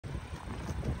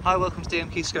Hi, welcome to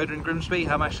DMK Skoda in Grimsby.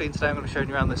 I'm Ashley and today I'm going to be showing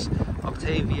you around this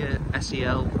Octavia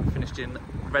SEL finished in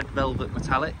red velvet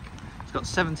metallic. It's got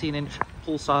 17-inch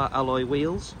Pulsar alloy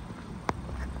wheels,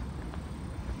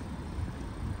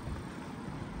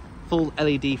 full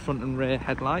LED front and rear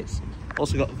headlights,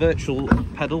 also got a virtual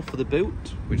pedal for the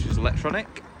boot which is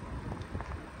electronic,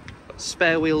 got a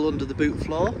spare wheel under the boot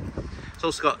floor. It's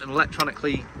also got an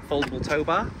electronically foldable tow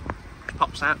bar, which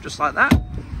pops out just like that,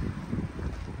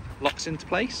 locks into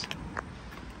place.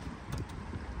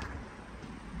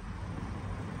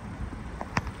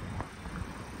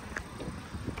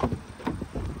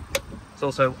 It's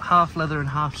also half leather and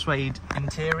half suede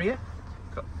interior.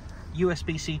 Got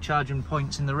USB-C charging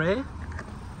points in the rear.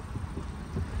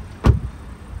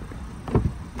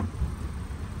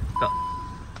 Got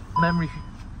memory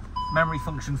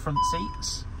function front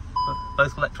seats,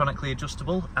 both electronically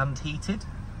adjustable and heated.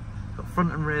 Got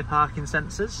front and rear parking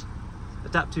sensors,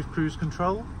 adaptive cruise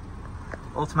control,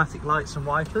 automatic lights and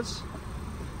wipers,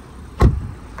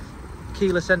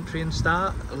 keyless entry and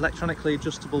start, electronically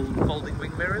adjustable folding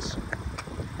wing mirrors.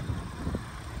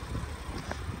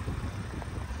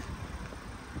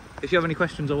 If you have any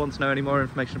questions or want to know any more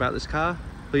information about this car,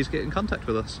 please get in contact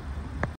with us.